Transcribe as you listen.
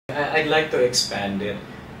I'd like to expand it.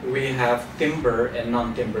 We have timber and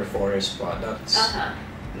non-timber forest products.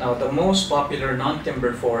 Now, the most popular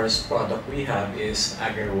non-timber forest product we have is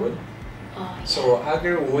agarwood. So,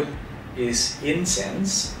 agarwood is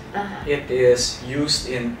incense. It is used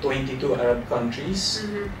in 22 Arab countries,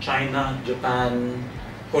 China, Japan,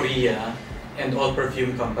 Korea, and all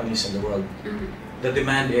perfume companies in the world. The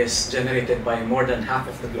demand is generated by more than half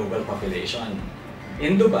of the global population.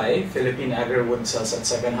 In Dubai, Philippine agarwood sells at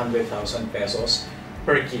 700,000 pesos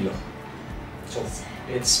per kilo. So,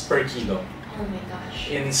 it's per kilo. Oh my gosh.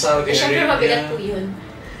 In Saudi Arabia, syempre mabigat po Arabia, yun.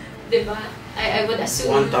 Diba? I would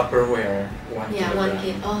assume. one Tupperware, 1 Yeah, kilogram. 1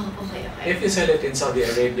 kilo. Oh, okay. If you sell it in Saudi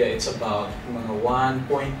Arabia, it's about mga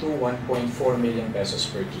 1.2, 1.4 million pesos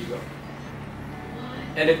per kilo.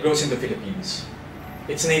 And it grows in the Philippines.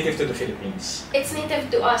 It's native to the Philippines. It's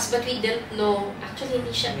native to us, but we didn't know. Actually,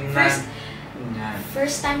 hindi siya.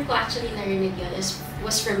 First time ko actually narinig yun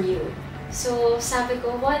was from you. So, sabi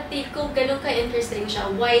ko, kung ganun ka-interesting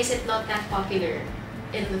siya, why is it not that popular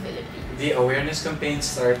in the Philippines? The awareness campaign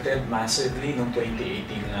started massively noong 2018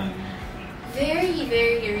 lang. Very,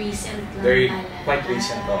 very recent lang Very, pala. quite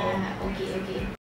recent, oo. Okay.